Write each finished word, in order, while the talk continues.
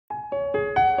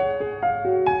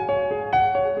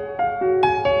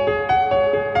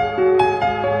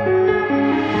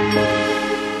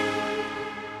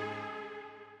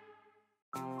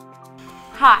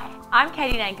Hi, I'm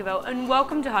Katie Nankerville and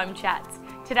welcome to Home Chats.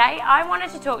 Today I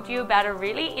wanted to talk to you about a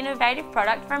really innovative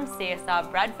product from CSR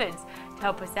Bradford's. To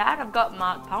help us out, I've got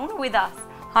Mark Pohlner with us.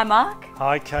 Hi Mark.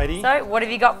 Hi Katie. So what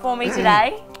have you got for me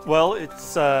today? Well,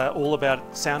 it's all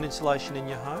about sound insulation in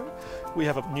your home. We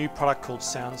have a new product called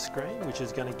Soundscreen, which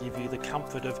is going to give you the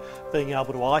comfort of being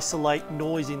able to isolate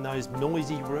noise in those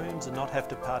noisy rooms and not have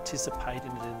to participate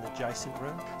in it in the adjacent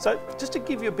room. So just to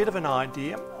give you a bit of an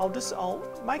idea, I'll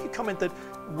make a comment that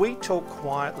we talk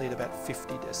quietly at about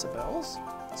 50 decibels.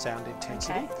 Sound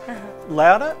intensity. Okay.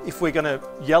 Louder, if we're going to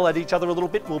yell at each other a little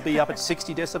bit, we'll be up at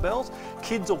 60 decibels.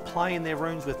 Kids will play in their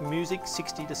rooms with music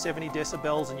 60 to 70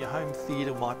 decibels and your home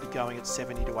theatre might be going at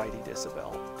 70 to 80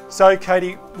 decibel. So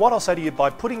Katie, what I'll say to you, by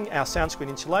putting our Soundscreen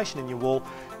insulation in your wall,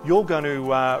 you're going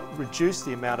to reduce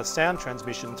the amount of sound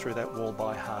transmission through that wall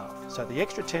by half. So the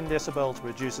extra 10 decibels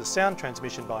reduces sound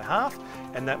transmission by half,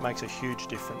 and that makes a huge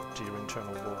difference to your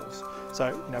internal walls.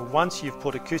 So once you've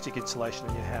put acoustic insulation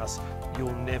in your house,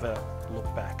 you'll never look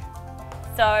back.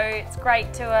 So it's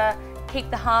great to keep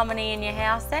the harmony in your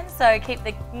house then, so keep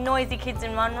the noisy kids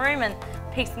in one room and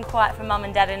peace and quiet for mum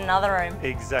and dad in another room.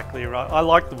 Exactly right. I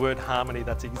like the word harmony.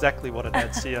 That's exactly what it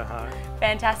adds to your home.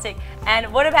 Fantastic.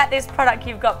 And what about this product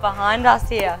you've got behind us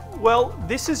here? Well,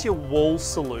 this is your wall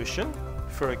solution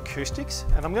for acoustics,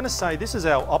 and I'm going to say this is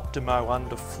our Optimo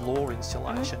underfloor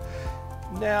insulation.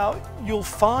 Now, you'll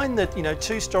find that,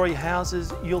 two-storey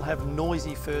houses, you'll have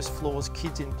noisy first floors,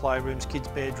 kids in playrooms, kids'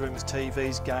 bedrooms,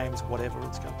 TVs, games, whatever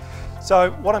it's going to.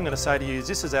 So what I'm going to say to you is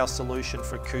this is our solution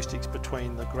for acoustics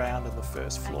between the ground and the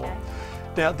first floor. Okay.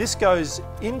 Now, this goes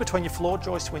in between your floor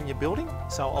joists when you're building.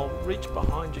 So I'll reach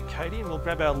behind you, Katie, and we'll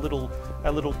grab our little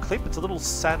clip. It's a little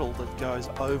saddle that goes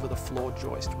over the floor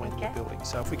joist when you're building.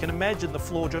 So if we can imagine the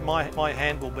floor joist, my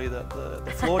hand will be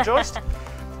the floor joist.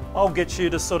 I'll get you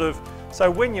to so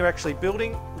when you're actually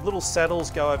building, little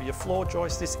saddles go over your floor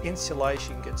joist. This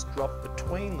insulation gets dropped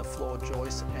between the floor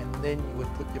joists and then you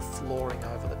would put your flooring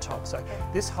over the top. So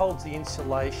this holds the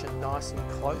insulation nice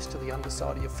and close to the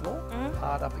underside of your floor,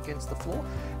 hard up against the floor,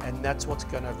 and that's what's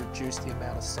going to reduce the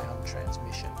amount of sound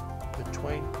transmission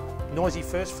between noisy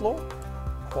first floor,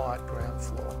 quiet ground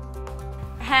floor.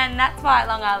 And that's why at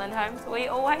Long Island Homes we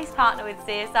always partner with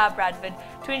CSR Bradford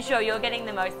to ensure you're getting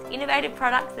the most innovative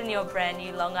products in your brand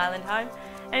new Long Island home.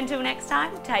 And until next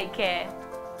time, take care.